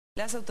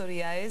Las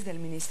autoridades del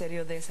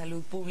Ministerio de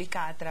Salud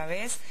Pública, a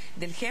través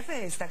del jefe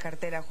de esta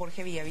cartera,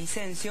 Jorge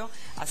Villavicencio,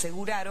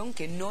 aseguraron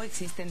que no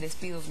existen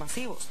despidos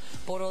masivos.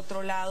 Por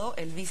otro lado,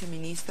 el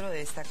viceministro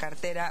de esta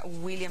cartera,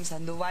 William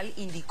Sandoval,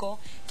 indicó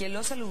que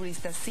los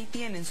salubristas sí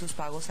tienen sus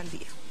pagos al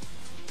día.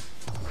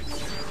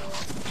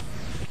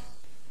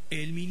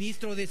 El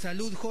ministro de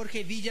Salud,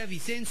 Jorge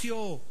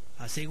Villavicencio,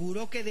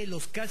 aseguró que de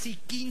los casi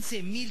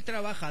 15,000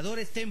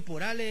 trabajadores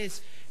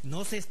temporales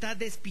no se está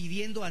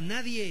despidiendo a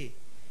nadie,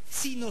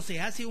 sino se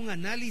hace un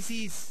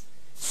análisis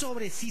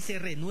sobre si se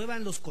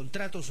renuevan los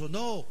contratos o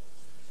no.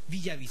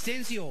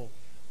 Villavicencio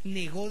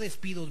negó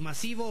despidos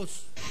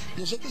masivos.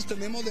 Nosotros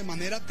tenemos de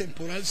manera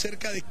temporal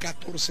cerca de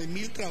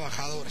 14,000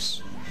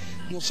 trabajadores.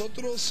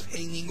 Nosotros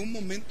en ningún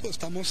momento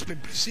estamos en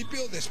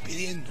principio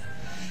despidiendo.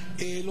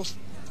 Los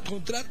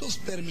contratos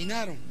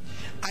terminaron.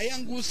 Hay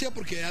angustia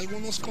porque hay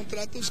algunos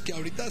contratos que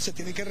ahorita se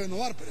tienen que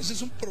renovar, pero ese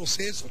es un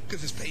proceso que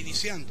se está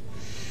iniciando.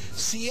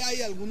 Sí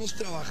hay algunos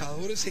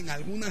trabajadores en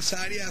algunas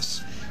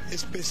áreas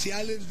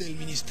especiales del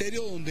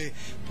ministerio donde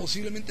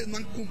posiblemente no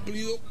han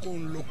cumplido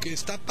con lo que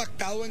está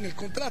pactado en el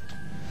contrato.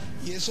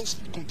 Y esos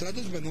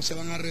contratos pues no se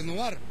van a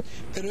renovar,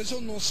 pero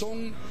esos no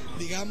son,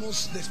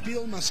 digamos,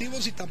 despidos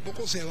masivos y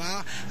tampoco se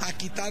va a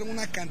quitar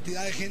una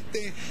cantidad de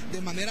gente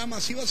de manera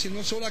masiva,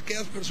 sino solo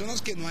aquellas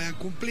personas que no hayan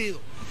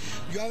cumplido.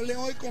 Yo hablé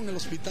hoy con el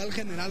Hospital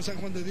General San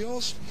Juan de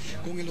Dios,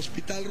 con el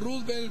Hospital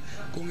Roosevelt,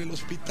 con el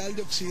Hospital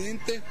de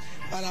Occidente,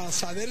 para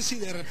saber si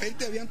de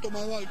repente habían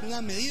tomado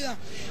alguna medida,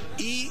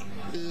 y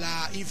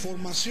la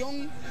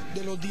información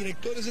de los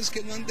directores es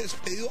que no han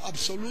despedido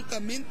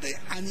absolutamente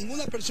a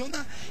ninguna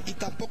persona y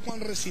tampoco han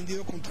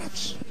rescindido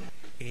contratos.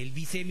 El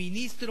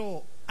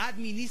viceministro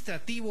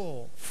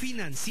administrativo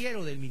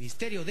financiero del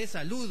Ministerio de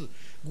Salud,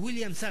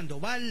 William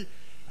Sandoval,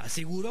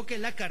 aseguró que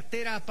la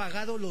cartera ha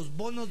pagado los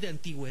bonos de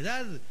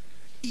antigüedad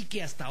y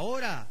que hasta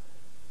ahora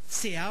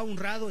se ha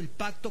honrado el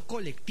pacto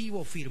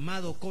colectivo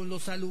firmado con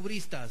los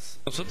salubristas.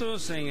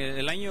 Nosotros en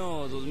el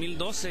año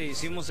 2012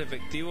 hicimos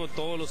efectivo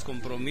todos los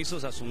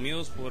compromisos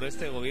asumidos por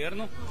este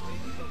gobierno,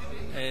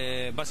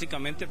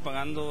 básicamente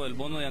pagando el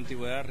bono de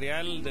antigüedad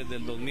real desde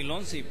el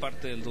 2011 y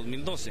parte del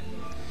 2012.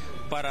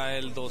 Para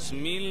el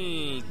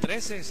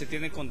 2013 se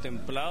tiene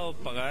contemplado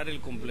pagar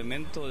el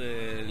complemento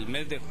del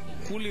mes de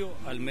julio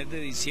al mes de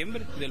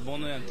diciembre del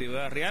bono de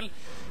antigüedad real.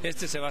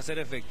 Este se va a hacer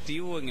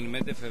efectivo en el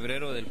mes de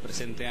febrero del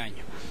presente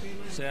año.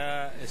 O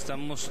sea,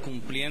 estamos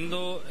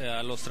cumpliendo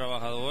a los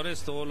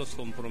trabajadores todos los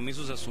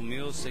compromisos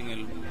asumidos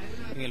en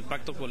el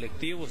pacto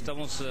colectivo.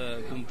 Estamos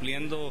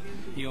cumpliendo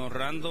y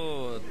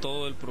honrando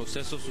todo el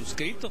proceso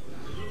suscrito.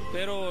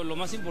 Pero lo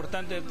más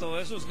importante de todo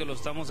eso es que lo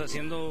estamos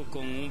haciendo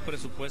con un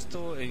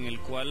presupuesto en el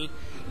cual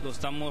lo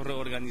estamos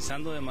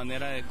reorganizando de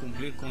manera de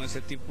cumplir con ese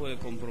tipo de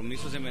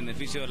compromisos en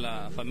beneficio de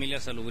la familia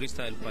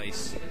salubrista del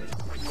país.